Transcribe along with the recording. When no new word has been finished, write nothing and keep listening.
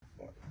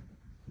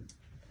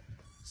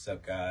What's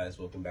up, guys?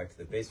 Welcome back to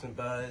the Basement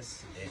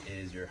Buzz. It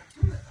is your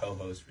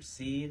co-host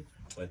Racine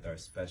with our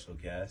special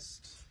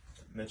guest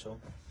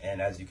Mitchell.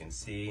 And as you can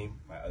see,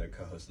 my other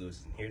co-host Lewis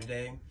isn't here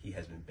today. He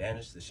has been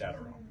banished to the shadow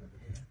realm.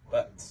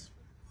 But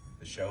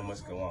the show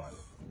must go on.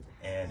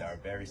 And our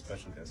very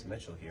special guest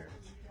Mitchell here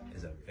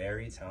is a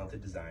very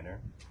talented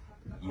designer,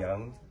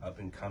 young, up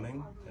and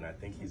coming, and I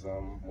think he's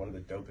one of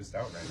the dopest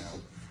out right now.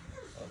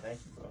 Oh, thank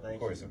you, bro.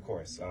 Thank you. Of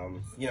course.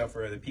 You know,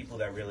 for the people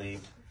that really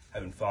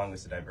have been following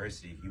us to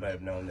Diversity, you might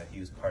have known that he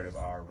was part of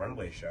our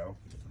runway show,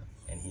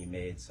 and he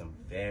made some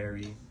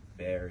very,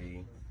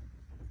 very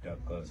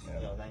dope clothes,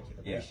 man. Yo, thank you.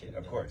 Appreciate it.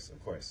 Of course.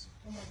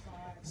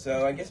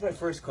 So I guess my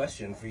first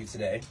question for you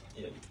today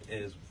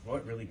is,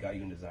 what really got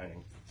you in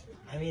designing?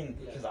 I mean,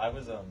 because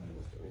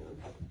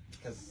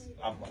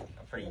I'm like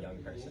a pretty young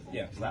person.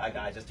 Yeah.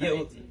 I just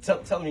turned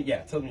 18. Tell me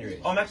your age.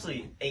 Oh, I'm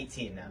actually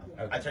 18 now.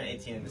 Okay. I turned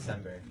 18 in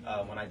December.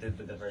 When I did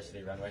the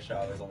Diversity runway show,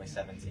 I was only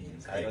 17.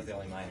 So I was the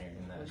only minor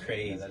in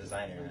the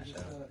designer in that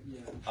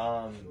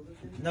show.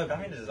 No, it got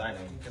me into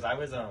designing because I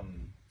was I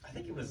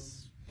think it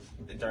was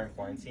during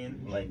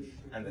quarantine, like,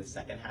 and the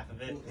second half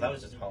of it, because I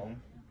was just home.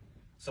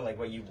 So like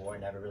what you wore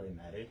never really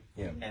mattered.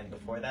 Yeah. And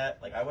before that,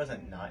 like I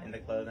wasn't not into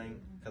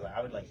clothing because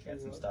I would like get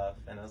some stuff,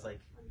 and I was like,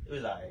 it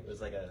was alright. It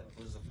was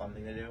a fun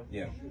thing to do.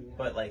 Yeah.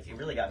 But like it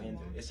really got me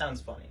into it. It sounds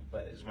funny,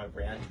 but it's my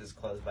brand is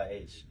Clothes by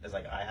H. It's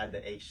like I had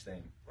the H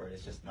thing, where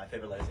it's just my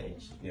favorite letter is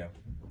H. Yeah.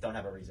 Don't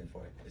have a reason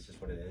for it. It's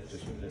just what it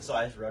is. So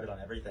I just wrote it on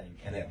everything,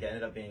 and it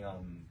ended up being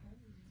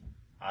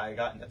I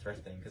got into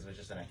thrifting because it was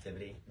just an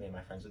activity me and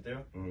my friends would do,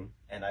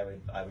 and I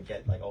would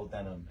get like old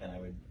denim and I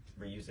would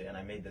reuse it, and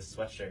I made this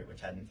sweatshirt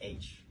which had an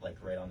H like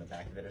right on the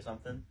back of it or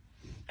something,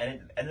 and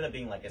it ended up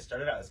being like, it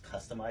started out as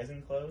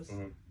customizing clothes,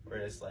 where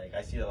it's like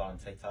I see it a lot on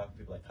TikTok.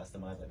 People like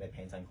customize, like they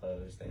paint on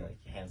clothes, they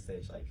like hand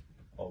stitch like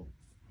old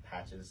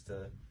patches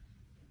to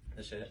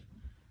the shit,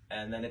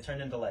 and then it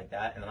turned into like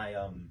that, and then I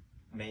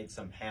made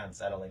some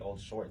pants out of like old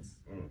shorts,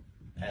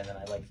 and then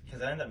I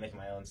because I ended up making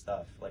my own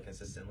stuff like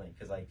consistently,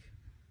 because like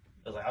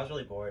it was like I was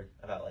really bored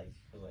about like,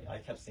 it was like I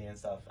kept seeing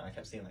stuff and I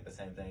kept seeing like the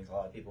same things a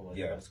lot of people would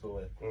go to school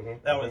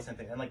with. That was the same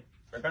thing, and like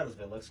regardless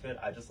if it looks good,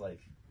 I just like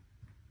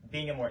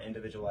being a more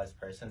individualized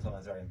person. Something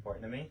that's very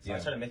important to me. So I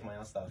started making my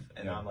own stuff,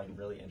 and now I'm like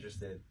really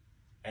interested,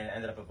 and it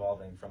ended up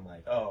evolving from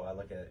like, oh, I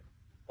look at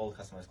old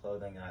customized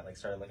clothing, and I like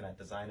started looking at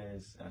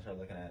designers, and I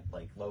started looking at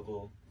like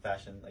local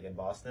fashion like in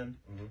Boston.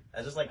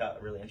 I just like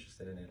got really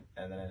interested in it,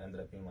 and then it ended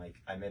up being like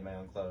I made my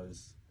own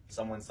clothes.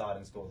 Someone saw it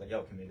in school, was like,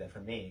 yo, can you make that for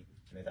me?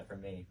 Can you make that for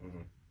me?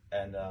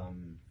 And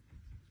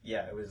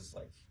yeah, it was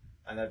like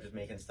I ended up just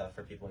making stuff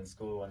for people in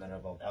school, and then it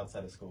evolved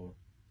outside of school.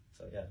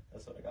 So yeah,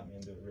 that's what got me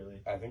into it,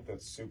 really. I think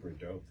that's super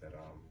dope that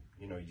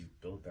you know, you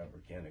built that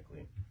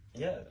organically.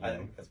 Yeah, I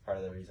think that's part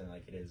of the reason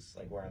like it is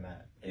like where I'm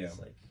at. It's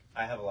like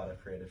I have a lot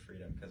of creative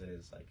freedom because it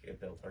is like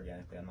it built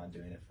organically. I'm not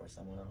doing it for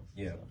someone else.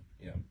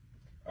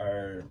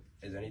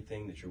 Is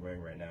anything that you're wearing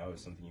right now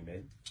is something you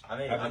made? I'm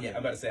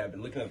about to say, I've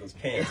been looking at those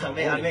pants.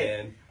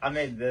 I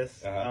made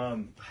this. I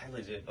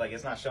legit, like,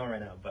 it's not showing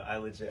right now, but I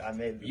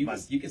made.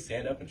 You can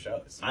stand up and show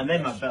us. I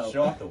made my belt.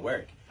 Show off the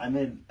work. I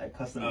made a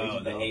custom H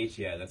belt. The H,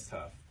 yeah, that's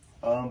tough.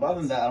 But other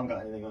than that, I don't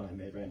got anything on I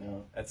made right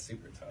now. That's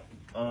super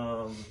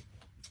tough.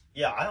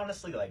 Yeah, I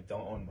honestly like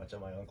don't own much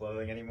of my own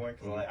clothing anymore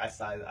because like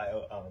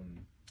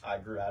I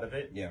grew out of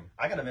it. Yeah.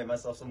 I gotta make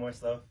myself some more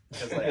stuff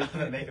because like I've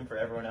been making for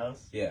everyone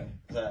else. Yeah.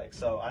 Like,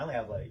 so I only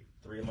have like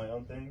 3 of my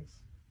own things.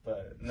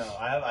 But no,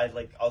 I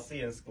like I'll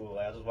see in school.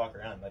 Like, I'll just walk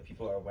around like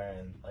people are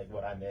wearing like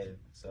what I made.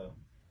 So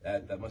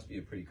that must be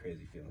a pretty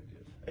crazy feeling,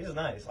 dude. It's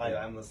nice.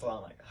 I'm still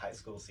on like high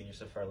school senior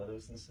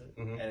superlatives and shit,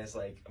 and it's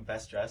like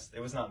best dressed. It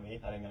was not me.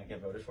 I didn't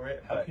get voted for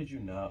it. How could you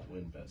not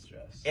win best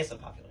dressed? It's a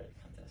popularity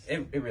contest.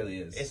 It really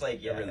is. It's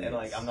like it really and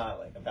like is. I'm not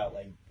like about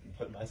like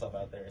putting myself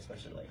out there,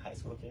 especially like high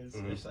school kids.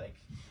 It's like,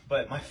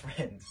 but my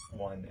friend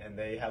won, and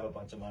they have a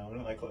bunch of my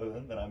own like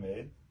clothing that I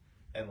made,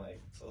 and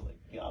like so like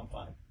yeah, I'm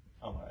fine.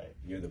 I'm alright.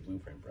 You're the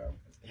blueprint, bro.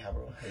 Yeah,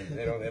 bro.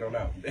 They don't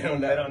know. They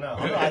don't know.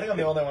 I think I'm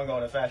the only one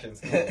going to fashion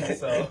school.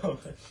 So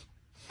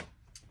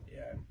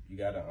yeah, you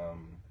gotta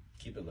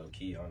keep it low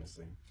key,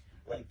 honestly.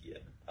 Like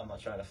I'm not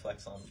trying to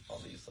flex on all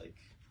these like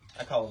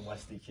I call them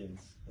Westy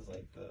kids. It's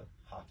like the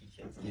hockey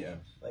kids. Yeah.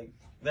 Like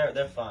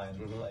they're fine.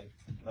 Like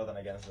nothing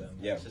against them.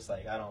 Yeah. It's just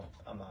like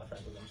I'm not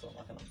friends with them, so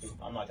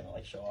I'm not gonna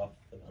like show off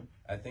to them.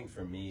 I think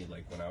for me,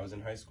 like when I was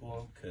in high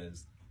school,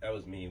 because that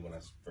was me when I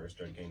first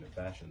started getting into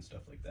fashion,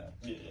 stuff like that.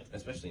 Yeah.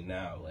 Especially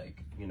now,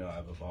 like, you know,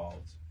 I've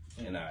evolved,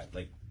 and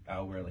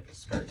I'll wear like a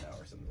skirt now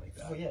or something like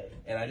that. Oh yeah.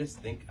 And I just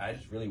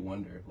really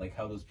wonder like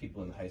how those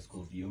people in high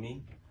school view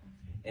me,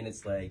 and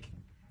it's like,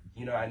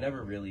 you know, I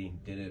never really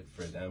did it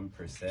for them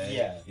per se.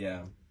 Yeah.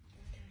 Yeah.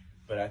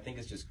 But I think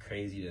it's just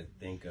crazy to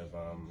think of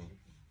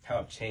how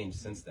I've changed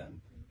since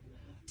then,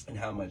 and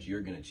how much you're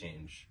gonna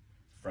change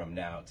from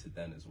now to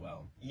then as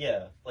well.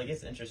 Yeah, like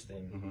it's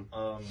interesting.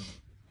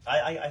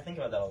 I think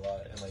about that a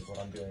lot in like what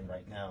I'm doing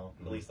right now.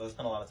 At least I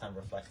spent a lot of time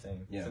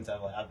reflecting since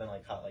I've been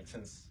like caught like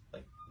since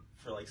like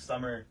for like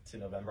summer to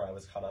November I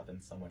was caught up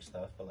in so much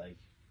stuff, but like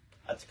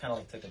I kind of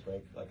like took a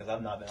break, like, cause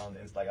I've not been on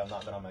I've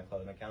not been on my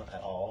clothing account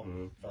at all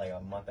for like a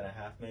month and a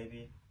half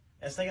maybe.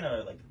 And it's taking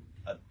a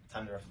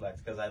time to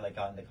reflect, cause I like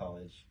got into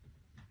college,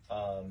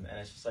 and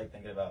it's just like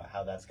thinking about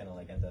how that's gonna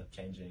like end up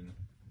changing,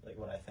 like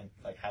what I think,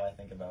 like how I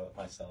think about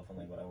myself and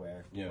like what I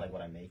wear, like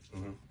what I make.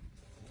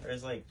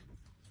 Whereas like,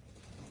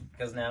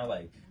 cause now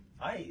like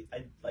I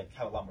like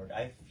have a lot more.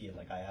 I feel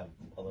like I have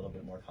a little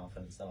bit more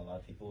confidence than a lot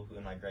of people who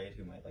in my grade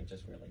who might like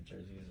just wear like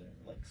jerseys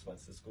or like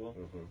sweats to school.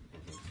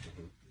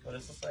 But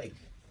it's just like,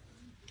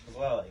 as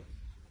well, like,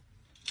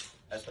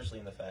 especially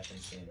in the fashion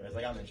scene, whereas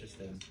like I'm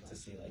interested to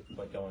see like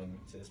what going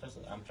to,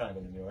 especially I'm trying to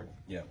go to New York.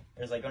 Yeah.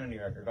 There's like going to New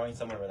York or going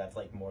somewhere where that's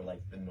like more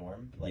like the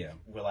norm. Like,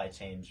 will I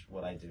change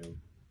what I do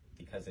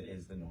because it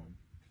is the norm?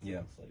 Yeah.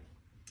 It's like,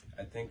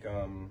 I think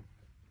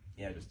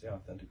just stay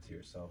authentic to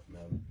yourself,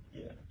 man.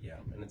 Yeah.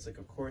 And it's like,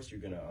 of course,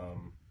 you're gonna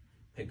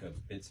pick up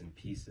bits and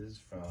pieces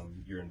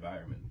from your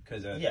environment,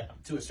 because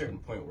to a certain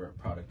point, we're a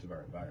product of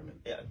our environment.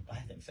 Yeah, I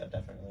think so,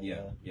 definitely.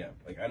 Yeah.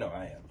 Like I know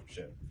I am,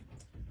 shit.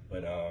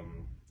 But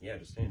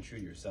just staying true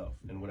to yourself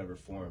in whatever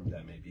form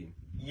that may be.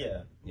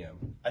 Yeah.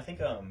 I think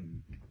a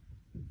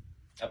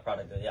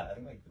product. I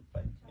think like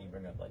you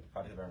bring up like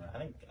product of our environment. I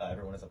think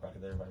everyone is a product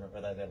of their environment,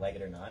 whether they like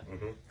it or not.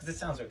 Because it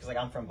sounds weird. Because like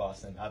I'm from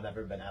Boston. I've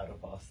never been out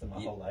of Boston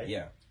my whole life.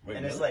 Yeah. Wait,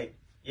 and really? It's like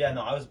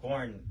I was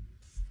born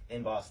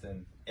in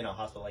Boston in a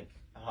hospital, like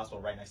a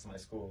hospital right next to my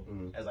school.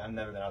 As I've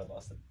never been out of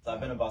Boston, so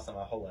I've been in Boston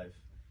my whole life.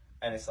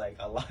 And it's like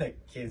a lot of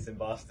kids in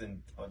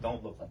Boston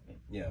don't look like me.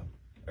 Yeah.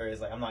 Or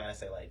it's like I'm not gonna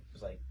say like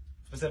just like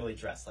specifically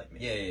dressed like me.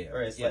 Yeah.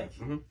 Or it's like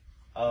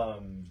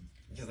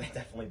because they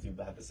definitely do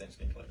have the same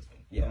skin color as me.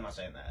 Yeah. I'm not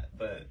saying that,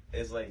 but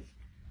it's like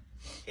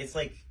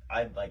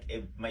I like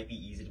it might be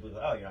easy to believe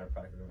like, oh, you're not a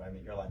product of your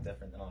environment. You're a lot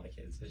different than a lot of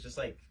kids. It's just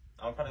like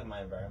I'm a product of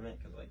my environment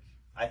because like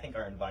I think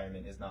our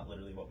environment is not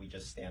literally what we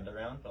just stand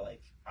around, but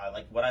like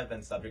what I've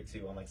been subject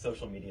to on like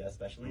social media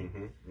especially,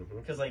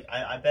 because like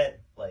I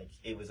bet like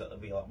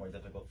it'd be a lot more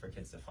difficult for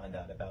kids to find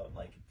out about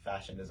like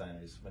fashion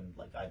designers when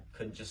like I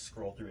couldn't just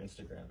scroll through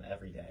Instagram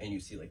every day and you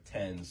see like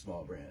 10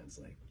 small brands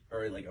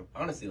or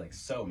honestly like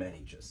so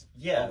many just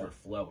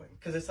overflowing.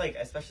 Because it's like,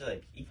 especially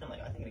like even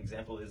like I think an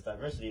example is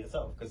diversity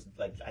itself, because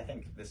like I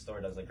think this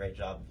store does a great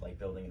job of like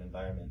building an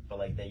environment, but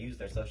like they use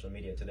their social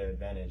media to their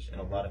advantage,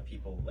 and a lot of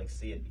people like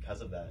see it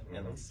because of that,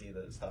 and like see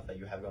the stuff that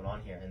you have going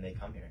on here, and they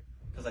come here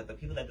because like the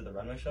people that do the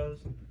runway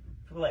shows,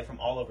 people like from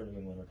all over New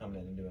England were coming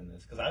in and doing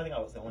this, because I think I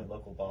was the only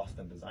local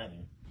Boston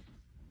designer.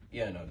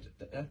 Yeah, no,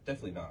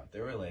 definitely not.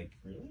 There were like...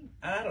 Really?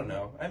 I don't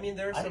know. I mean,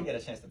 I didn't get a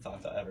chance to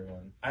talk to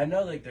everyone. I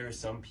know like there were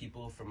some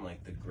people from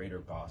like the greater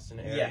Boston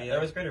area. Yeah, there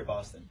was greater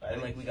Boston.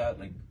 And like we got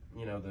like,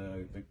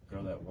 the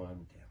girl that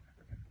won... Damn, I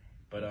forgot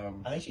her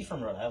name. But I think she's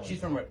from Rhode Island. She's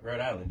from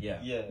Rhode Island,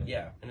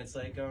 yeah. And it's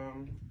like,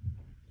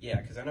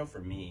 because I know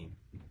for me,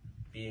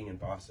 being in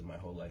Boston my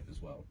whole life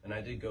as well, and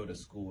I did go to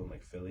school in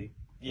like Philly.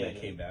 Yeah. I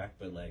came back,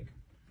 but like,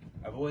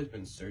 I've always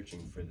been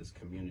searching for this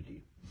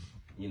community.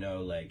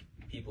 Like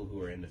people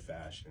who are into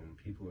fashion,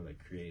 people who are like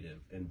creative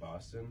in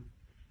Boston.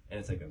 And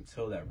it's like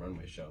until that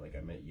runway show, like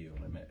I met you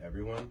and I met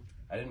everyone,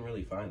 I didn't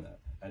really find that.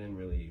 I didn't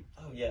really...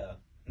 Oh yeah.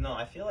 No,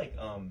 I feel like,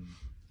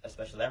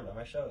 especially that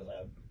runway show is like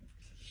a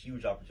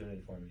huge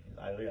opportunity for me.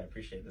 I really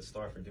appreciate the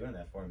store for doing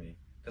that for me.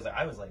 Because like,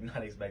 I was like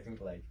not expecting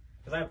to like,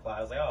 because I applied,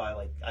 I was like,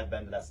 oh, I've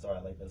been to that store,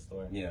 I like this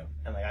store. Yeah.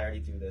 And like I already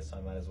do this, so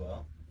I might as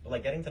well. But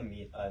like getting to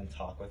meet and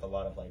talk with a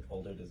lot of like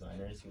older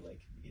designers who like,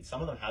 some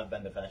of them have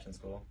been to fashion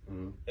school.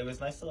 It was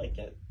nice to like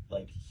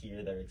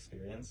hear their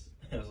experience.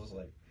 It was also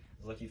like,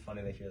 it was lucky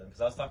funny to hear them,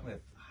 because I was talking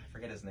with, I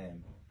forget his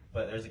name,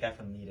 but there's a guy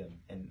from Needham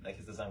and like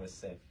his design was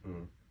sick.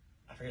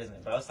 I forget his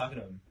name, but I was talking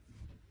to him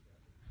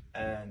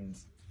and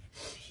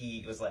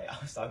he was like, I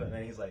was talking to him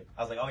and he's like,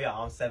 I was like, oh yeah,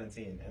 I'm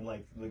 17, and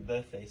like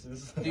the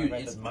faces. Dude,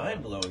 it's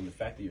mind blowing the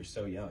fact that you're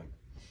so young.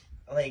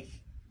 Like,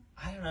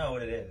 I don't know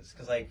what it is,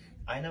 because like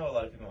I know a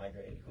lot of people in my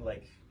grade who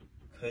like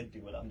could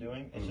do what I'm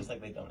doing. It's just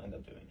like they don't end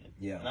up doing it.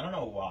 Yeah. And I don't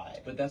know why.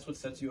 But that's what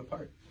sets you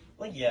apart.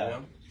 Like, yeah.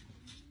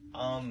 No,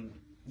 I'm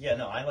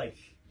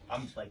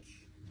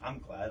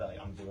glad like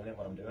I'm doing it,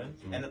 what I'm doing.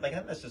 And like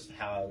that's just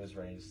how I was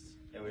raised.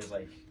 It was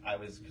like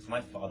because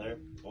my father,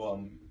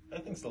 I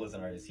think still is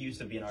an artist. He used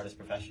to be an artist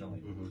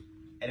professionally.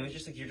 And it was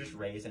just like you're just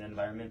raised in an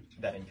environment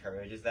that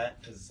encourages that,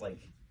 because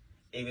like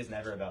it was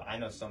never about, I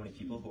know so many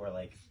people who are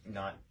like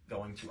not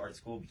going to art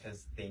school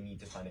because they need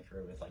to find a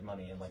career with like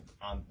money, and like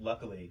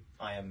luckily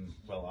I am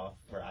well off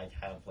where I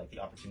have like the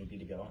opportunity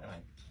to go, and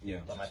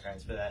I love my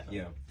parents for that.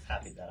 I'm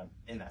happy that I'm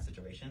in that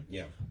situation.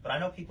 But I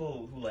know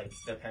people who like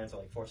their parents are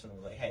like forcing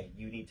them like, hey,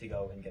 you need to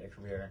go and get a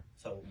career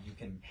so you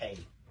can pay,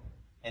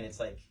 and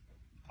it's like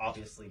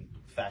obviously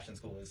fashion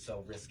school is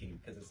so risky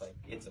because it's like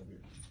it's a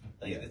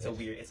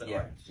weird it's an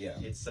art.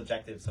 It's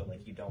subjective, so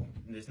like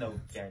there's no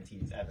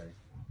guarantees ever.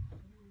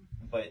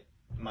 But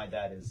my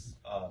dad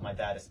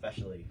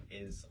especially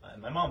is, and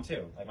my mom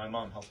too, like my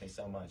mom helps me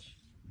so much,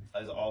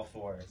 is all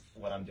for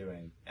what I'm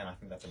doing, and I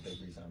think that's a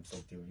big reason I'm still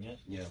doing it.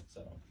 Yeah.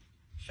 So,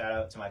 shout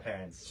out to my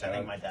parents. I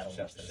think my dad will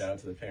watch this. Shout out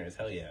to the parents,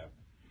 hell yeah.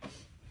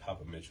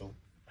 Papa Mitchell.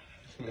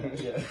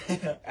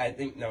 I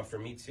think, no, for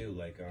me too,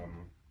 like,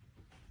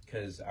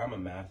 because I'm a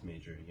math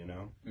major, you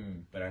know,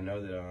 but I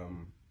know that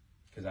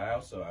because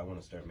I want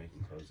to start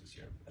making clothes this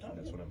year. I think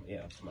that's what I'm.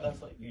 Yeah,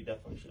 that's like you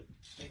definitely should.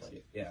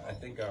 Yeah, I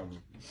think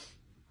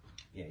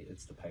yeah,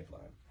 it's the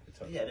pipeline.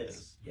 Yeah, it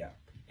is. Yeah,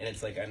 and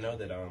it's like I know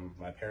that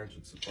my parents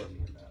would support me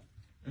in that.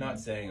 Not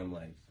saying I'm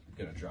like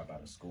gonna drop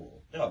out of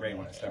school right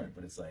when I start,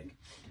 but it's like,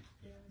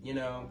 you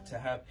know, to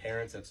have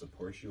parents that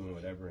support you in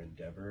whatever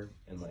endeavor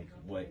and like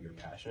what you're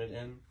passionate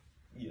in.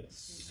 Yeah.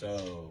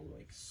 So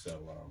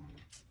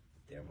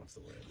damn, what's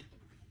the word?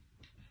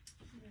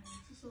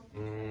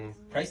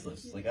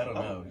 Priceless. Like I don't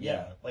know.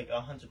 Yeah, like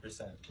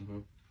 100%.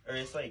 Or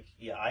it's like,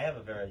 yeah, I have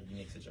a very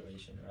unique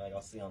situation. Or like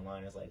I'll see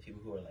online is like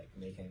people who are like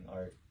making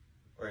art,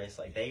 or it's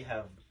like they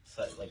have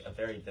such like a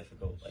very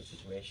difficult like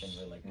situation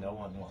where like no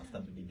one wants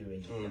them to be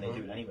doing it and they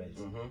do it anyways.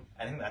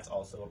 I think that's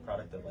also a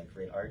product of like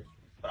great art.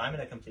 But I'm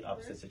in a complete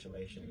opposite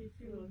situation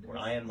where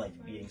I am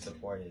like being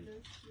supported,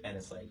 and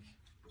it's like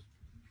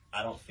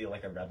I don't feel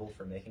like a rebel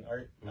for making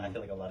art. I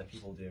feel like a lot of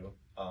people do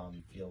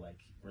feel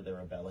like where they're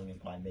rebelling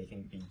by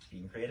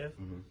being creative.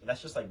 But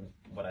that's just like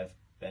what I've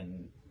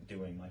been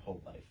doing my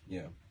whole life.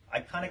 Yeah. I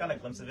kind of got a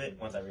glimpse of it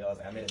once I realized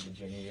like, I made it the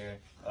junior year.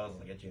 I was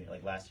like a junior,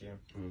 like last year.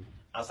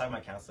 I was talking to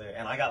my counselor,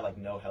 and I got like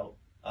no help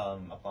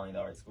applying to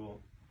art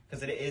school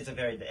because it's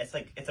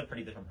a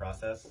pretty different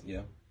process.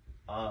 Yeah.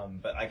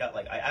 But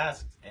I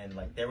asked, and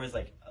like there was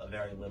like a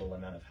very little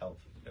amount of help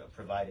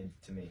provided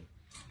to me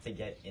to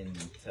get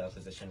into a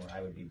position where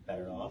I would be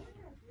better off.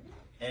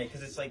 And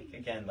because it's like,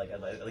 again, like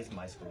at least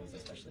my schools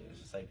especially, it's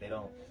just like they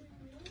don't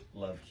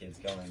love kids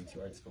going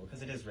to art school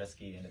because it is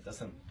risky and it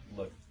doesn't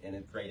look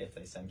great if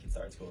they send kids to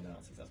art school and they're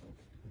not successful.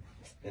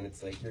 And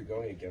it's like you're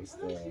going against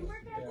the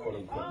quote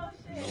unquote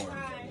norm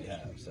that we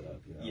have set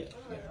up. You know?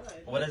 Yeah.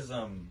 What is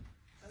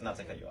not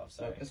to cut you off,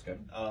 sorry. No, that's good.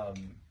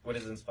 What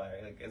is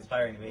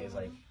inspiring to me is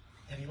like,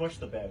 have you watched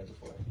The Bear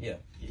before? Yeah.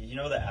 You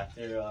know the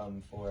actor I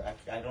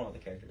don't know what the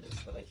character is,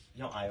 but like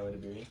you know Iowa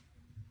DeBerry?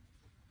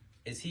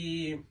 Is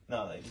he?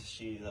 No, like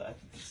she. I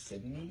think it's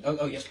Sydney.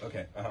 Oh, yep.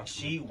 Okay.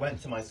 She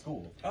went to my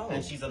school. Oh.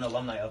 And she's an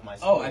alumni of my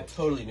school. Oh, I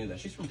totally knew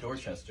that. She's from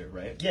Dorchester,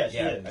 right? Yeah, she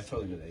is. I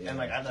totally knew that. Yeah. And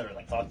like I've never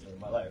like talked to her in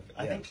my life.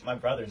 I think my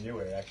brother knew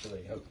her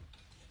actually.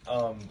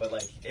 Oh. But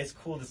like it's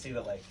cool to see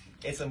that like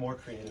it's a more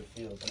creative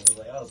field, and it was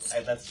like, oh,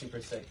 that's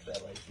super sick.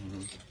 That like,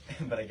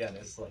 but again,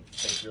 it's like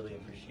they really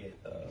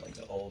appreciate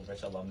the old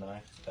rich alumni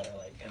that are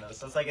like, and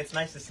so it's like it's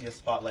nice to see a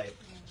spotlight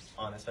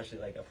on especially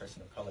like a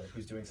person of color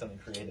who's doing something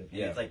creative.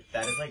 Yeah. It's like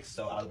that is like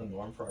so out of the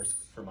norm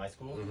for my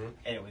school,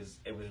 and it was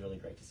really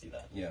great to see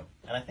that. Yeah.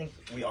 And I think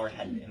we are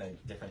headed in a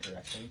different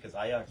direction because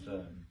I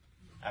actually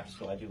after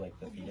school I do like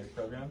the theater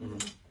program,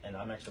 and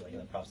I'm actually like in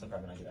the props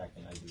department. I do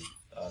acting, I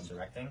do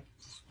directing.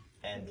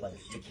 And like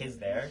the kids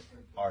there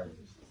are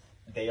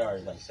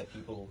like the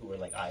people who are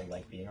like I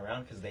like being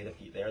around because they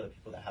are the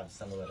people that have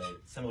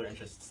similar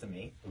interests to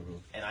me,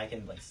 and I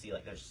can like see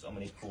like there's so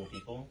many cool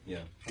people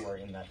who are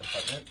in that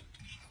department,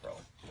 bro.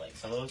 Like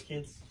some of those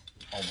kids,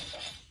 oh my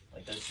gosh,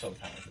 like they're so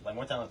talented, like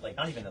more talented, like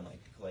not even in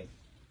like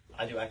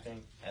I do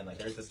acting, and like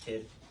there's this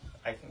kid,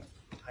 can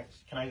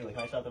I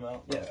shout them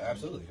out? Yeah,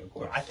 absolutely, of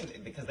course. I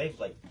think because they've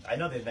like I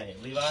know they've been here.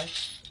 Levi,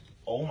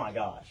 oh my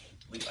gosh.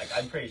 Like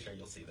I'm pretty sure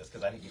you'll see this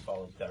because I think you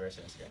follow Diverse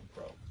on Instagram,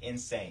 bro.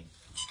 Insane,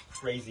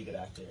 crazy good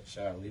actor.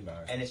 Shout out Levi.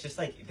 And it's just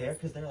like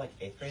because they're like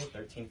 8th grade,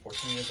 13,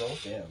 14 years old.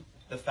 Damn.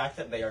 The fact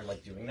that they are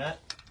like doing that,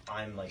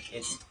 I'm like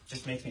it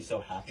just makes me so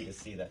happy to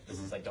see that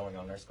this is like going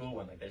on in our school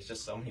when like there's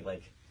just so many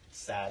like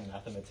sad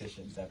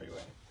mathematicians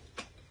everywhere.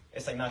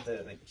 It's like not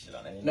to like shit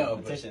on any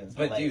mathematicians,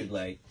 but dude,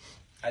 like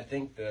I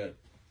think that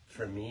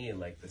for me,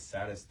 like the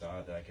saddest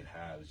thought that I could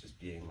have is just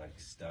being like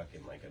stuck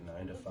in like a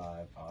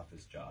 9-to-5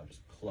 office job,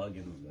 just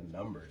plugging the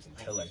numbers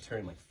until I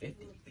turn like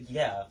 50.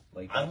 Yeah,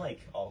 like I'm like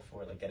all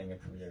for like getting a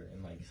career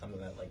and like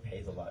something that like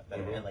pays a lot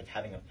better and like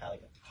having a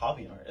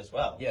hobby in art as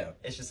well. Yeah,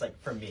 it's just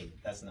like for me,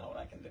 that's not what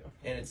I can do.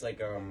 And it's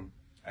like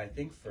I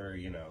think for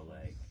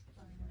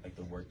like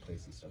the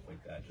workplace and stuff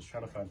like that, just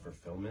trying to find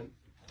fulfillment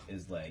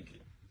is like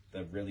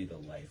the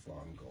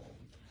lifelong goal.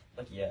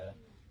 Like yeah.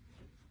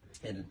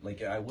 And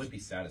like I would be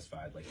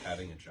satisfied like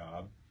having a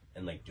job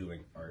and like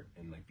doing art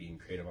and like being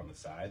creative on the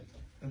side,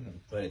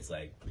 but it's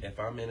like if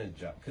I'm in a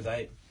job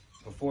because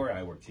before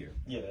I worked here,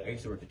 I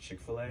used to work at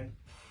Chick-fil-A.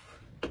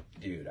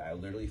 Dude, I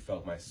literally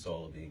felt my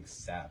soul being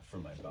sapped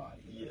from my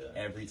body. Yeah.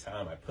 Every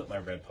time I put my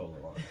red polo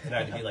on, and I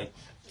had to be like,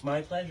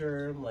 "My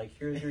pleasure." Like,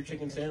 here's your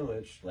chicken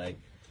sandwich. Like,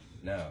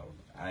 no,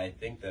 I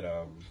think that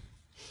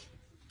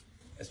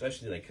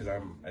especially like because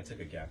I took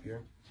a gap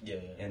year.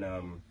 Yeah. And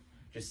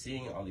just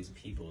seeing all these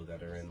people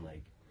that are in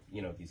like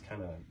these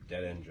kind of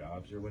dead end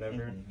jobs or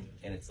whatever,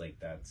 and it's like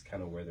that's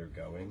kind of where they're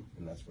going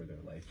and that's where their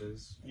life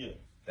is. Yeah,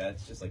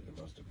 that's just like the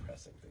most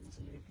depressing thing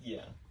to me.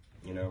 Yeah,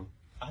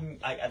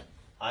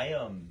 I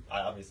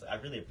obviously I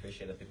really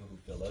appreciate the people who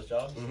fill those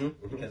jobs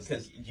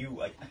because you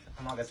like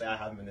I'm not gonna say I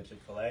haven't been to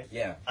Chick-fil-A.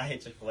 Yeah, I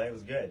hate Chick-fil-A. It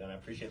was good and I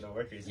appreciate the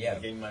workers. Yeah,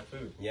 who gave me my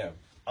food. Yeah,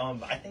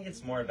 I think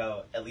it's more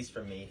about, at least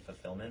for me,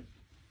 fulfillment.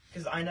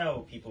 Because I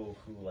know people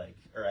who like,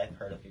 or I've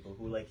heard of people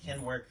who like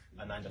can work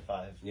a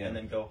 9-to-5 and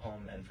then go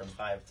home and from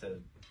 5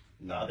 to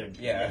the other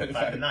 5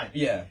 and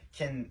 9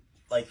 can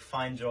like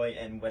find joy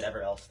in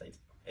whatever else they do.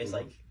 It's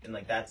like, and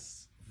like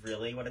that's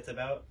really what it's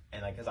about.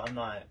 And like, cause I'm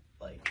not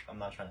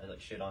trying to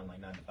like shit on like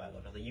 9 to 5.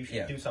 Like you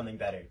should do something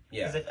better.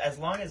 Because as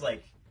long as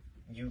like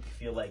you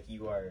feel like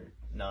you are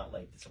not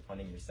like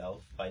disappointing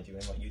yourself by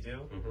doing what you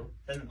do,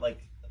 then like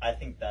I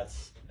think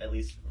that's, at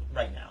least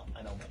right now,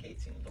 I know I'm like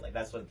 18, but like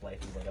that's what life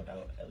is like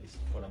about, at least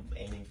what I'm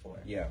aiming for.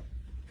 Yeah.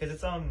 Because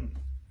it's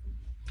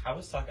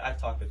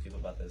I've talked with people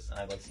about this, and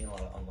I've like seen a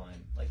lot of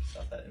online like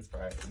stuff that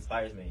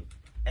inspires me.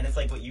 And it's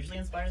like what usually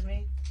inspires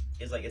me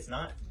is like it's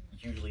not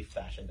usually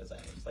fashion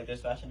designers. Like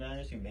there's fashion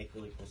designers who make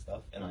really cool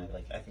stuff, and I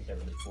think they're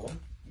really cool.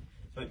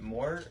 But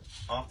more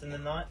often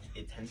than not,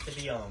 it tends to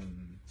be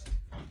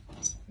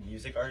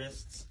music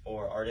artists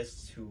or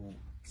artists who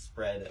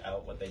spread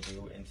out what they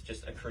do into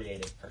just a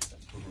creative person.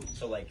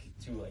 So like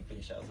two like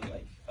big shows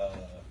like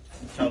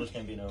Childish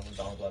Gambino,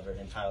 Donald Glover,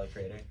 and Tyler the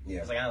Creator. Yeah.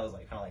 It's like I know it was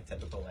like kind of like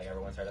typical, like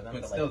everyone's heard of them.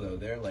 But still though,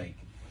 they're like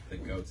the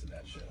go-to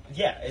that show.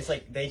 Yeah, it's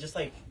like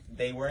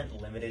they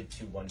weren't limited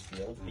to one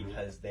field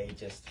because they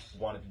just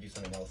wanted to do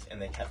something else, and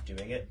they kept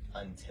doing it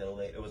until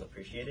it was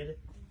appreciated.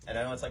 And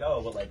I know it's like,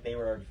 oh, well, like they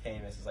were already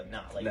famous. It's like,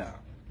 nah, like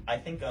I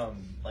think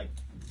like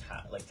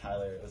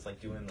Tyler was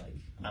like doing like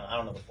I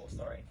don't know the full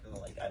story,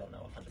 like I don't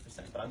know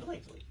 100%, but I'm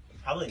like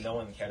probably no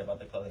one cared about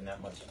the clothing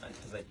that much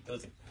because like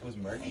it was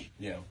merch.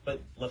 Yeah.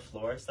 But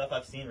LaFleur stuff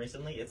I've seen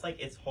recently, it's like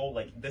it's whole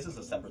like this is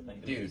a separate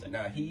thing. Dude,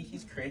 nah,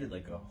 he's created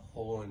like a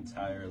whole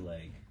entire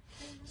like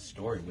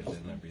story with it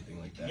and everything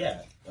like that.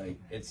 Yeah. Like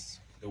it's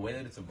the way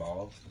that it's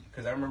evolved,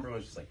 because I remember it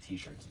was just like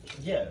t-shirts and shit.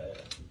 Yeah.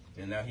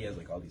 And now he has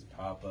like all these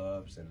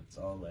pop-ups, and it's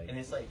all like, and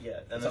it's like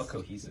it's all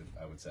cohesive,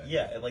 I would say.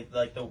 Yeah,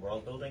 like the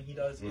world building he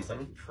does is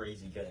like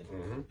crazy good.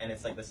 And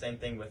it's like the same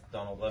thing with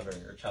Donald Glover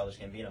or Childish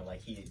Gambino.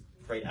 Like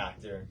great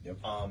actor. Yep.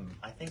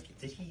 I think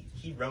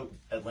he wrote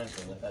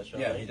Atlanta, like that show.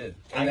 Yeah, right? He did.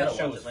 And that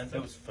show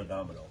was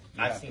phenomenal.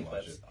 I've seen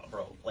clips,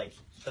 bro. Like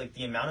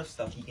the amount of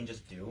stuff he can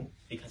just do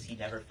because he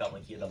never felt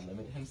like he had to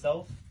limit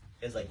himself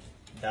is like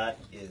that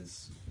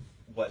is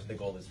what the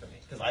goal is for me,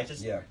 because I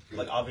just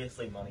like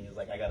obviously money is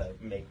like I gotta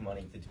make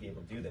money to be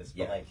able to do this,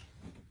 but like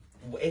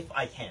if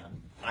I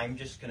can, I'm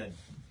just gonna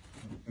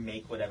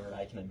make whatever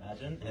I can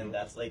imagine, and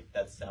that's like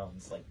that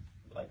sounds like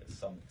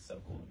something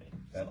so cool to me.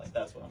 So like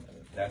that's what I'm gonna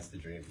do. That's the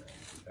dream, man.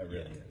 That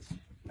really is.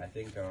 I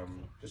think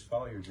just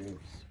follow your dreams.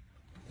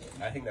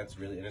 I think that's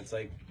really, and it's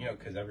like, you know,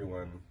 because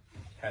everyone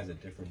has a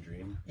different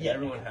dream. Yeah.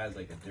 Everyone has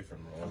like a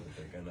different role that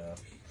they're gonna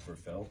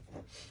fulfill.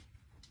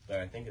 But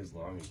I think as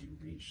long as you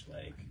reach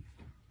like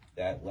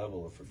that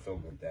level of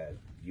fulfillment that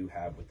you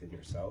have within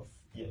yourself,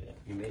 you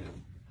made it.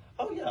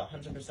 Oh yeah,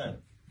 100%.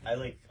 I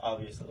like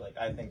obviously like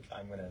I think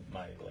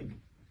my like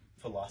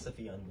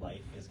philosophy on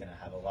life is gonna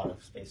have a lot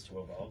of space to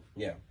evolve.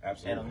 Yeah,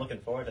 absolutely. And I'm looking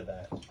forward to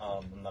that.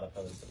 I'm not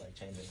opposed to like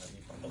changing my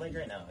viewpoint, but like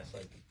right now it's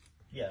like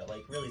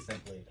like really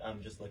simply,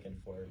 I'm just looking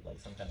for like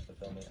some kind of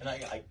fulfillment, and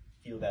I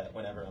feel that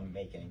whenever I'm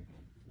making,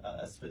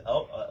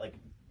 like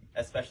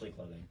especially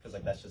clothing, because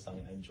like that's just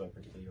something I enjoy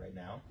particularly right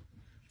now.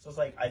 So it's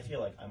like I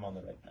feel like I'm on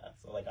the right path.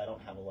 So like I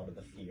don't have a lot of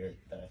the fear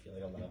that I feel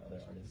like a lot of other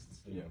artists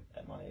do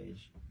at my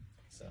age.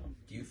 So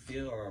do you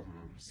feel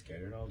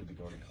scared at all to be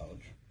going to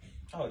college?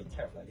 Oh,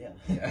 terrified.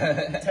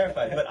 Yeah.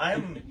 Terrified. But I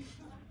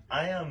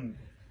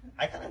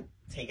kind of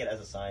take it as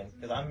a sign,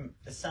 because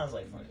it sounds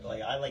like fun.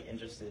 Like I like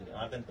interested, and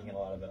I've been thinking a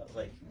lot about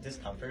like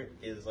discomfort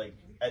is like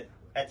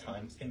at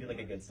times can be like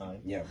a good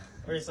sign. Yeah.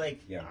 Where it's like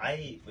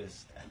I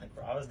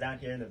was down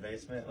here in the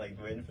basement like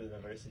waiting for the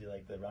university,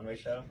 like the runway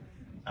show.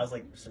 I was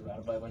like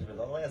surrounded by a bunch of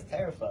people. I was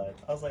terrified.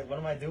 I was like, what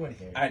am I doing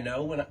here? I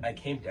know when I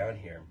came down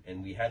here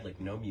and we had like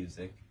no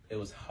music. It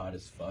was hot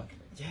as fuck,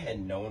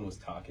 and no one was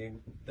talking.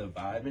 The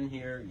vibe in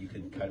here, you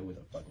could cut it with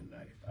a fucking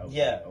knife. I was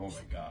like, oh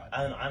my god.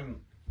 And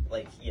I'm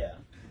like,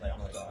 like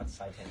I'm like, oh, that's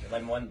side tangent.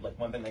 Like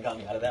one thing that got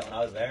me out of that when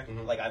I was there,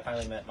 like I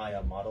finally met my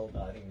model,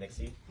 I think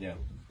Nixie. Yeah.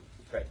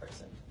 Great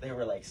person. They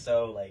were like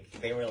so like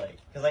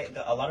because like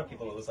a lot of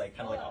people it was like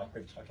kind of like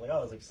awkward talk, like, oh,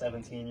 I was like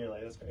 17, you're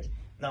like, that's great.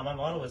 No, my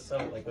model was so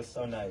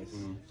nice.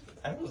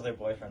 I think it was their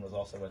boyfriend was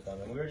also with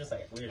them, and we were just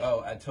like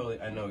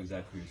I know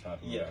exactly what you're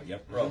talking about.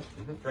 Yep. Bro,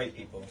 great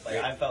people. Like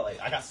I felt like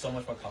I got so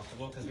much more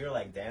comfortable because we were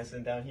like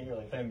dancing down here,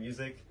 like playing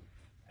music,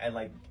 and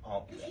like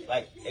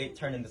it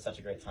turned into such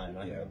a great time.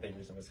 I think the big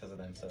reason was because of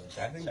them. So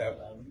I think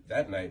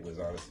that night was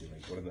honestly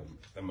like one of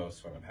the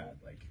most fun I've had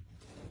like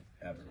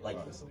ever. Like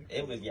honestly,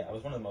 it was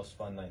one of the most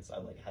fun nights I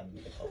like had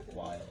in like a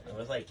while. It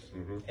was like,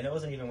 and it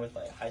wasn't even with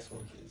like high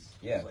school kids.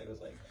 Yeah,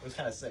 it was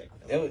kind of sick.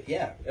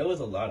 It was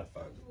a lot of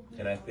fun,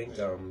 and I think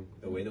the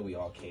way that we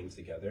all came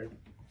together,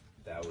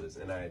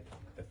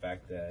 the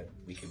fact that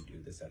we can do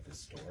this at this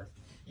store,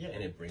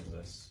 and it brings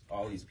us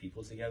all these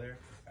people together,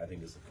 I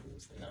think is the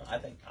coolest thing. No, I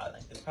think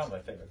it's probably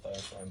my favorite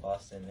clothing store in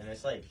Boston, and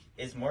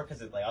it's more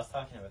because I was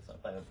talking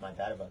with my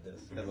dad about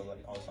this because I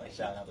was like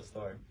shouting out the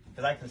store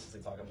because I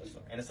consistently talk about the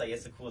store, and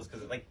it's the coolest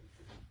because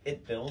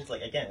it builds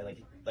like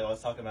I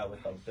was talking about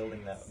with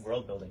building that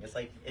world building. It's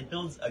like it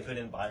builds a good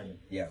environment.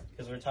 Yeah.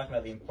 Because we were talking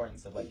about the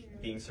importance of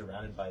like being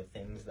surrounded by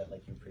things that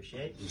like you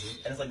appreciate,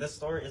 and it's like this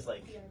store is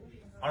like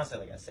honestly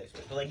like a safe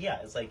space. But like, yeah,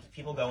 it's like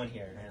people go in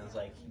here and it's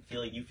like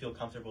you feel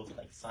comfortable to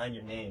like sign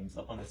your names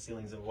up on the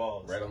ceilings and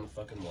walls. Right on the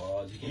fucking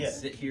walls. You can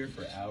sit here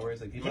for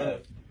hours. Like the amount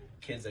of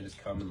kids that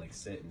just come and like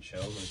sit and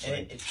chill.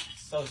 And it's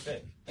so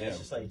sick. And it's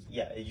just like,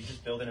 you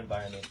just build an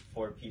environment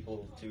for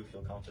people to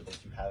feel comfortable,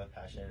 to have a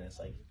passion. And it's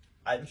like,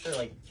 I'm sure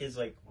like kids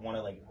like want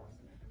to like,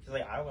 cause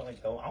like I want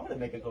to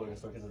make a clothing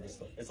store because of this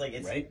store. It's like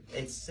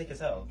it's sick as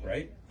hell.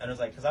 Right. And it was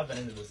like, cause I've been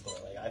into this store.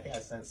 Like I think I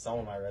sent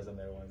someone my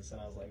resume once, and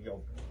I was like,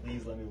 yo,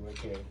 please let me work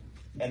here.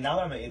 And now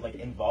that I'm like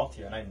involved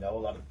here, and I know a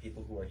lot of the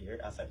people who are here,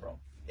 I was like, bro,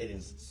 it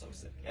is so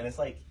sick. And it's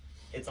like,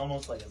 it's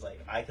almost like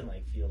I can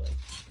like feel like.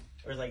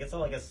 Or it's like, it's not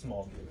like a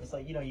small group. It's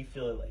like, you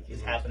feel it like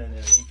it's happening and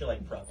you feel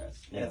like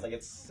progress. And it's like,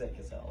 it's sick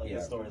as hell. Like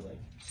the store is like.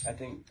 I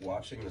think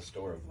watching the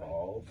store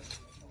evolve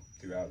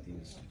throughout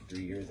these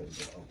 3 years that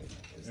it's been open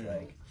is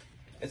like,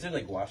 it's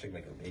like watching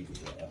like a baby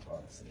grow up,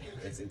 honestly.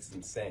 It's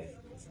insane.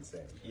 It's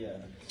insane. Yeah.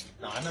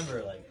 No, I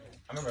remember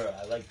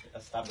I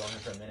stopped going here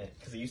for a minute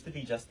because it used to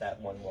be just that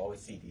one wall with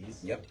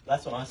CDs. Yep.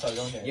 That's when I started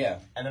going here. Yeah.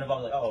 And then I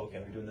was like, oh, okay,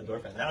 we're doing the door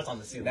frame. Now it's on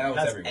the ceiling. Now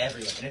it's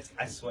everywhere. And it's,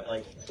 I swear,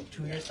 like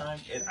 2 years time,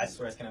 I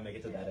swear it's gonna make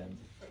it to that end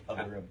of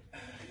the room.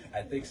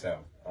 I think so,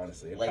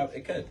 honestly.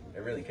 It could.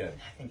 It really could.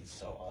 I think it's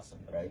so awesome.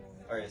 Right.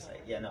 Or it's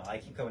like, I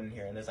keep coming in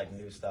here and there's like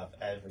new stuff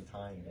every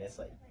time. And it's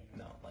like,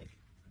 no, like,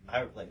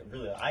 I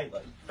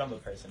from a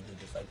person who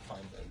just like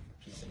finds like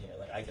peace in here.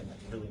 Like I can like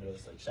really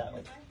notice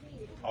like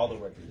all the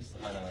workers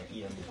on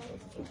EMB,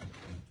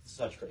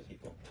 such great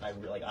people. I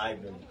really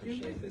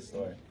appreciate this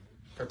store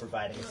for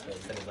providing a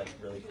space that is like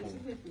really cool,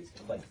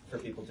 like for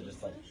people to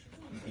just like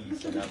be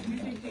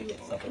surrounded by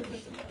stuff like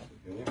this.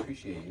 And we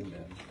appreciate you,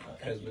 man.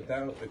 Because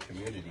without the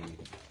community,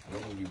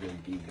 what would you really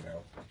be?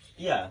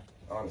 Yeah.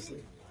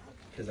 Honestly,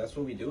 because that's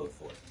what we do it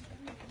for.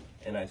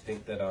 And I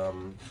think that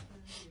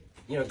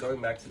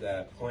going back to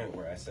that point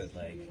where I said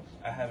like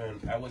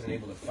I wasn't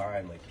able to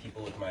find like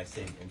people with my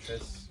same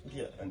interests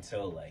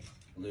until like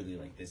literally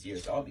like this year.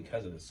 It's all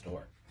because of the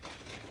store,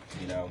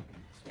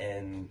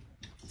 and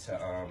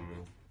to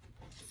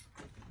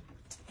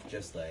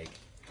just like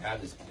have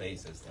this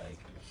place as like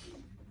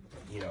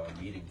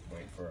a meeting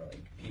point for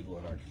like people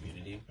in our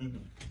community.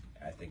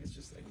 I think it's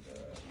just like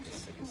the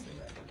sickest thing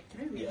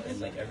ever. Yeah. And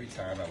like every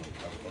time I'm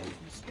going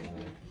from school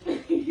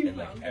and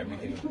like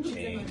everything would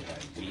change,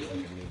 like meet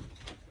like a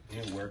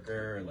new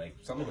worker, or like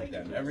something like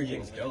that. And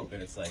everything's dope,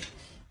 and it's like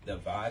the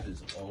vibe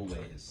is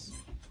always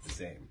the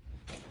same.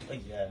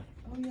 Like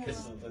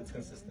because it's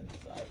consistent.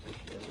 So I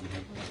appreciate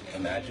it.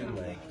 Imagine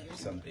like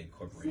some big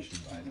corporation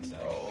buys us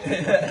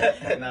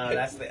out. No,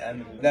 that's the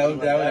end. That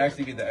would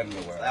actually be the end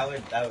of the world.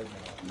 That would.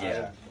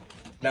 Yeah.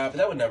 No, but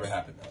that would never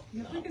happen though.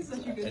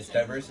 It's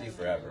diversity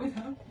forever.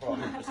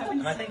 100%.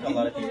 And I think a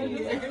lot of people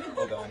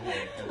will go in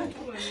here and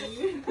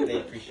like, they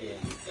appreciate.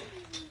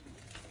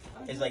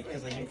 It's like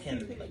because like you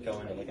can like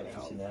go into like an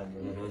H&M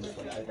or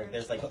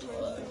there's like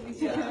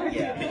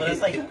but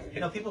it's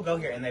like people go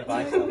here and they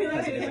buy stuff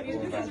because it is a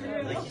cool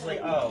environment. Like she's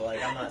like, oh,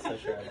 like I'm not so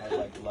sure I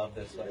like love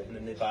this sweater, and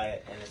then they buy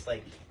it and it's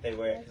like they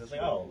wear it because it's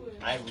like, oh,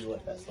 I really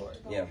like that store.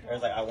 Yeah. Or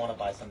it's like I want to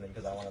buy something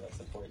because I want to like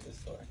support this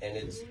store. And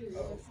it's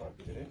fuck,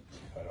 did it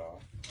cut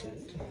off?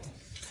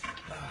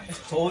 I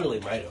totally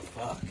might have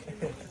fuck.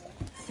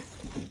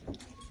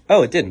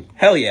 Oh, it didn't.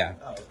 Hell yeah.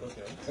 Oh, it's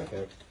okay. It's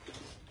okay.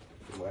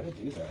 Why did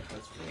it do that?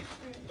 That's weird.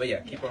 But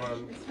yeah, keep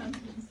on.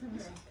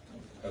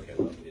 Okay,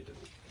 well, it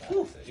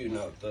didn't. Dude,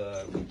 no,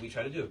 we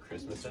tried to do a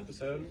Christmas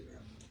episode,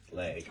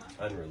 like,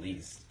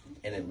 unreleased,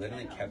 and it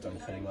literally kept on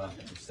cutting off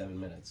after 7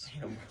 minutes.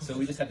 So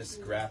we just had to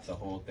scrap the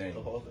whole thing.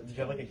 Did you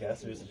have like a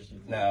guest, or is it just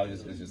you? No, it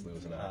was just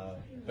Lewis and I.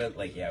 But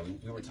like, yeah,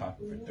 we were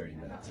talking for 30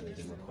 minutes and we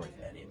didn't record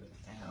any of it.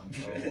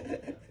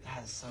 Damn,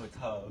 that is so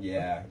tough.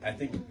 Yeah, I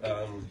think,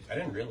 I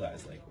didn't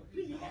realize, like,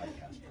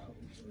 podcast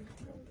problems.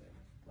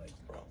 Like,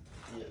 bro.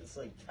 Yeah, it's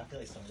like, I feel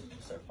like some people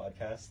start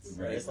podcasts.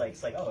 Right. It's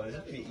like, oh, it's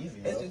pretty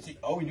easy.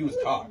 All we do is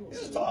talk. It's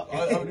just talk.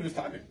 All we do is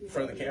talk in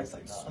front of the camera.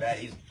 It's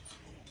that easy.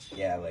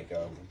 Yeah, like,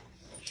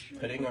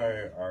 putting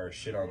our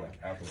shit on, like,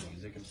 Apple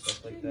Music and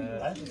stuff like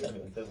that. I think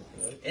everyone does it,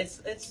 right?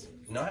 It's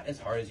not as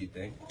hard as you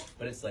think,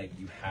 but it's like,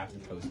 you have to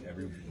post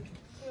every week.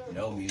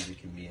 No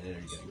music can be in it or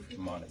you're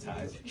getting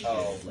monetized.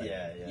 Oh, like,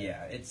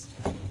 yeah. It's,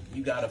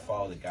 you gotta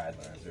follow the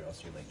guidelines or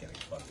else you're, like, getting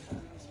fucked in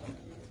the house.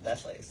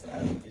 That's like,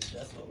 it's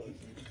stressful.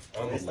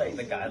 It's like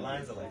the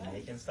guidelines of like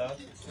making stuff.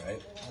 Right.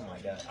 Oh my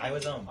god.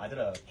 I did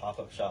a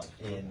pop-up shop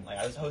in, like,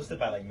 I was hosted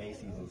by like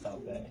Macy's in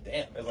South Bay.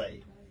 Damn. It was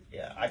like,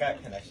 yeah, I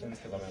got connections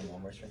because my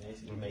mom works for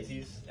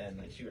Macy's, and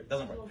like she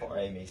doesn't work for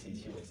a Macy's.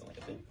 She works in like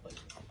a big, like,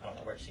 I don't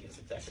know where she is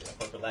exactly, like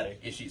corporate ladder.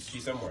 Yeah,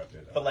 she's somewhere up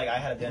there though. But like I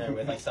had a dinner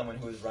with like someone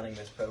who was running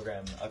this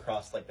program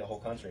across like the whole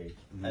country,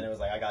 and it was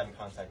like I got in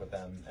contact with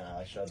them and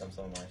I showed them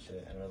some of my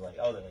shit, and it was like,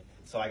 oh, they're like,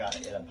 so I got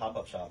in a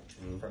pop-up shop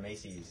for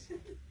Macy's,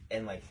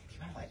 and like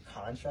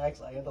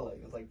contracts, I had to like,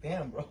 it was like,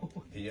 damn, bro.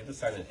 Did you have to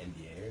sign an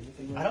NDA or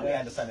anything? I don't think I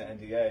had to sign an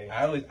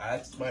NDA.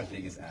 That's my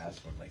biggest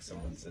ask when like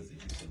someone says they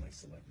do some like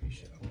celebrity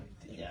shit.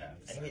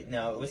 I'm like,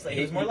 No, it was like,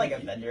 it was more like a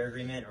vendor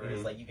agreement, or it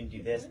was like, you can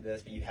do this,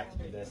 but you have to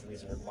do this, and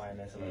these are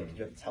requirements, and like,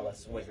 you have to tell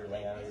us what your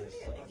layout is.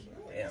 Like,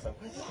 it's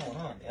like, what's going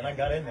on? And I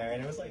got in there,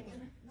 and it was like,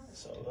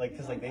 so like,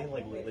 cause like they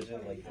like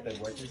legit like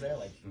the workers there,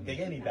 like they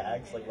gave me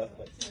bags, like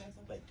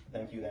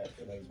thank you that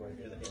for those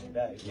workers that gave me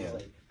bags. It was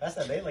like, that's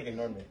that they like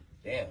ignored me.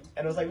 Damn.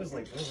 And it was I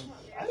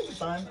had a good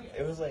time.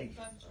 It was like,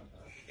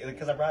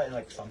 because I brought in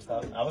like some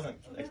stuff. I wasn't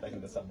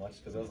expecting to sell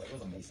much because it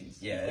was a Macy's.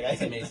 Yeah, like,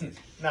 it's a Macy's.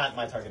 Not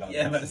my target audience.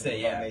 Yeah, I'm about to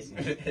say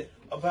Macy's.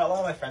 But a lot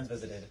of my friends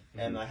visited,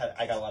 and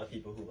I got a lot of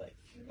people who like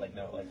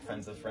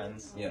friends of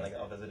friends. Yeah. And, like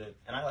all visited,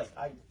 and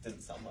I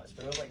didn't sell much,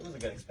 but it was a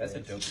good experience. That's a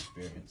dope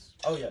experience.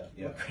 Oh yeah.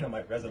 Look great on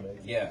my resume.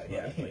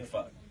 Yeah. Like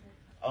fuck.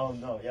 Oh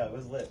no, yeah, it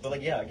was lit. But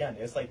like, yeah, again,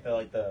 it's like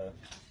the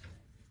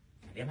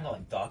amount of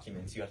like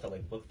documents you have to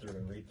like look through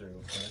and read through,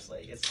 and it's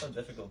like it's so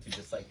difficult to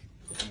just like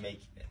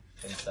make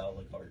and sell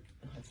like art.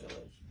 I feel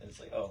like and it's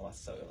like, oh, that's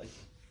so like,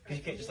 because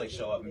you can't just like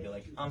show up and be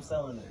like, I'm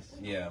selling this.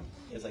 Yeah.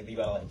 It's like you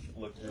gotta like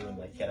look through and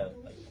like get a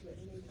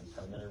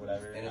permit or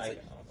whatever. And it's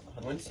like,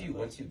 once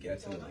you get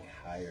to the like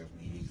higher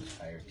leagues,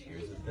 higher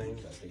tiers of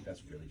things, I think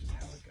that's really just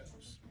how it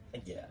goes.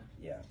 Yeah.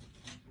 Yeah.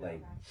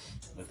 Like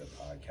with the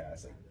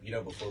podcast,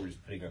 like before we were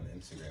just putting it on the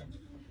Instagram.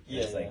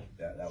 Yeah. It's like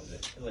that was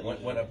it. Like,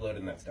 one upload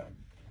and that's done.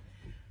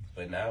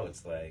 But now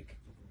it's like,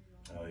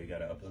 oh, you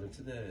gotta upload it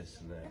to this,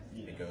 and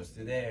then it goes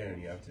to there, and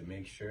you have to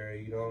make sure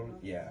you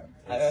don't. Yeah.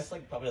 That's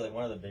like probably like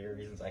one of the bigger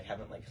reasons I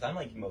haven't like, because I'm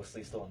like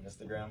mostly still on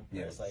Instagram.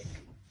 Yeah. It's like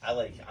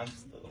I'm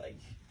still like,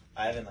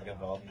 I haven't like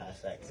evolved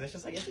past that because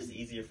it's just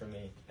easier for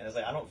me, and it's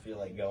like I don't feel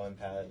like going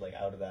past like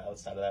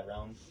outside of that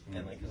realm,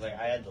 and like because like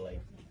I had to like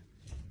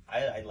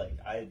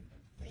I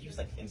use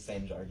like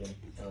insane jargon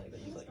and like they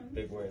use like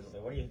big words. I was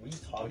like, what are you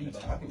talking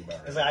about?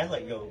 Because like,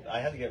 I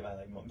had to get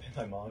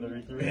my mom to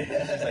read through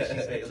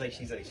it.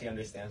 She's like she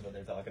understands what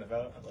they're talking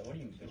about. I was like, what are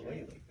you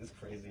like? This is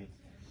crazy.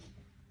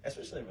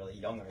 Especially really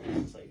young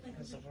artists. Like,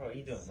 so bro, what are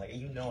you doing? Like,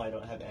 I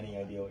don't have any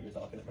idea what you're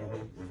talking about.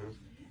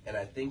 And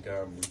I think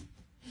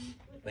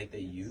like they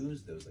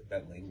use those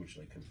that language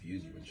to like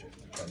confuse you and shit.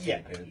 Like, yeah.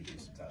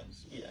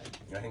 Sometimes. Yeah.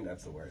 I think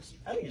that's the worst.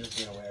 I think you're just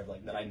being aware of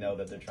like that. I know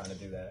that they're trying to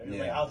do that.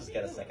 Like, I'll just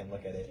get a second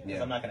look at it.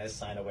 I'm not gonna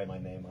sign away my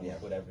name on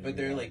whatever. But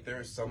there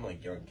are some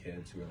like young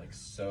kids who are like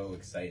so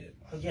excited.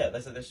 Oh yeah,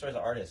 there's stories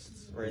of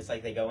artists where it's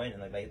like they go in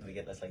and like they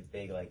get this like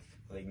big like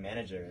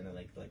manager, and then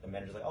like the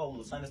manager's like,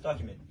 oh, sign this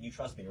document. You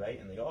trust me, right?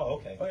 And they go, oh,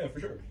 okay. Oh yeah, for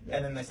sure. Yeah.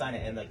 And then they sign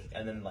it, and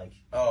then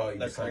oh,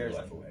 their career's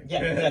left away.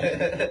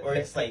 Yeah. Or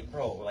it's like,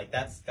 bro, like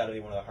that's got to be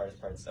one of the hardest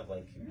parts of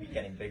like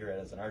getting bigger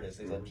as an artist.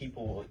 Is like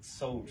people will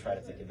so try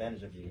to take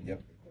advantage of you.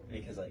 Yep.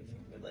 Because like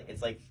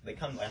it's like they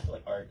come. I feel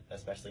like art,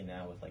 especially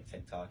now with like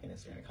TikTok and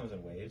Instagram, it comes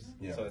in waves.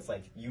 Yeah. So it's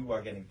like you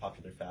are getting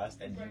popular fast,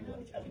 and you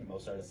like I think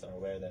most artists are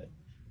aware that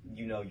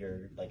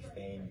your like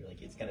fame,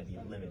 it's gonna be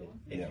limited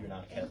if you're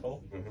not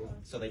careful.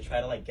 So they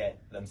try to like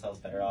get themselves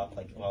better off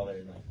like while they're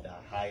in like the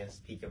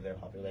highest peak of their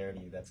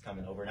popularity that's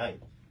coming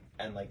overnight,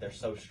 and like they're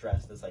so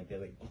stressed. It's like they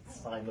like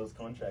sign those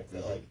contracts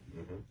that like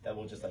that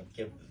will just like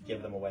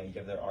give them away and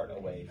give their art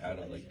away out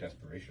of like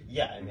desperation.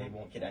 Yeah, and they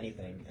won't get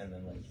anything, and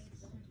then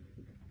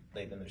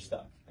then they're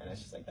stuck, and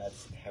it's just like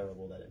that's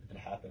terrible that it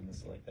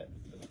happens like that.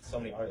 So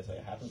many artists, like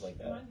it happens like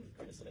that.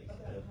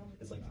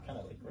 It's like kind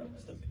of like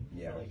gross to me.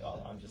 Yeah. Like,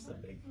 oh, I'm just a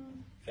big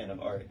fan of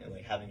art, and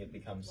like having it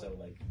become so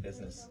like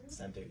business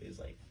centered is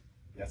like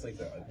that's like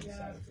the ugly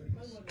side of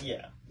things.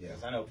 Yeah. Yeah.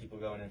 Because I know people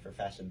going in for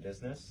fashion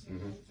business,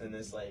 and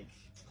it's like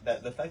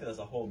that the fact that there's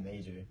a whole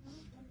major.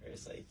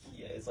 It's like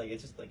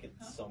it's just like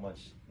it's so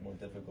much more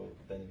difficult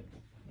than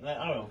I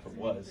don't know if it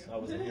was. I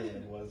wasn't here when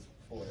it was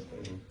before,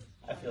 but.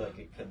 I feel like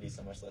it could be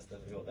so much less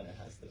difficult than it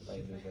has to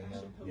like do right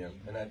now. Yeah,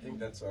 and I think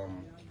that's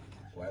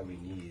why we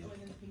need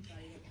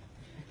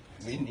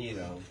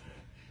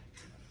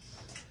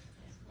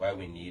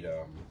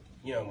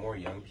more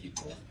young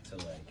people to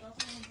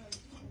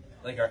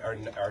like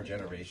our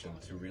generation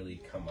to really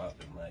come up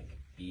and like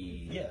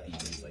be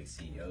these like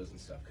CEOs and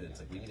stuff, because it's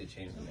like we need to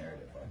change the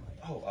narrative on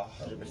like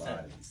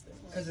 100%.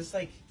 Because it's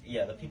like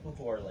the people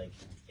who are like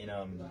in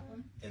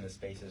the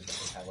spaces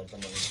that have like the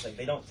money, it's like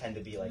they don't tend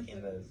to be like in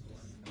the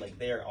like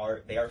they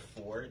are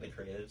for the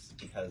creatives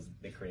because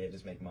the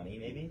creatives make money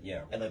maybe.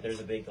 Yeah. And like there's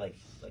a big like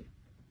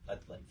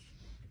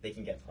they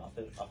can get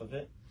profit off of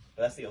it.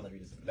 But that's the only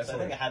reason. So I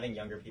think having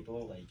younger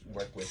people like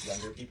work with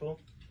younger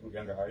people,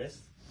 younger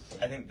artists,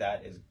 I think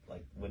that is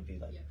like would be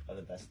like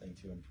the best thing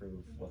to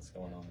improve what's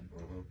going on.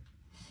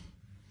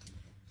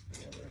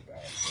 Yeah, we're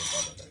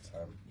about that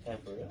time. Yeah,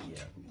 for real?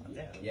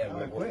 Yeah,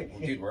 we're quick.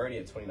 Dude, we're already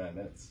at 29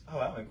 minutes. Oh,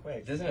 that went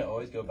quick. Doesn't it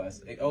always go by?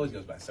 It always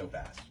goes by so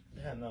fast.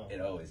 Yeah, no. It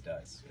always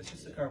does. It's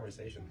just a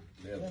conversation.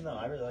 Really. Yeah, no,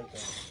 I really like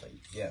that.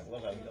 I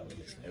love having you on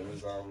this. It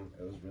was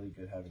really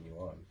good having you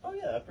on. Oh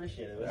yeah, I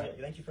appreciate it.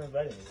 Thank you for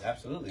inviting me.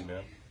 Absolutely,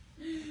 man.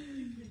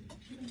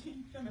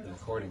 The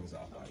recording is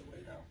off, by the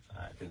way, now,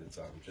 because it's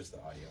just the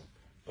audio.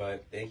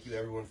 But thank you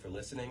everyone for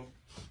listening.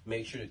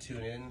 Make sure to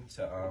tune in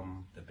to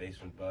the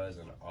Basement Buzz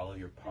on all of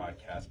your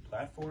podcast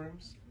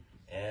platforms,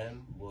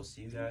 and we'll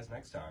see you guys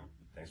next time.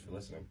 Thanks for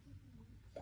listening.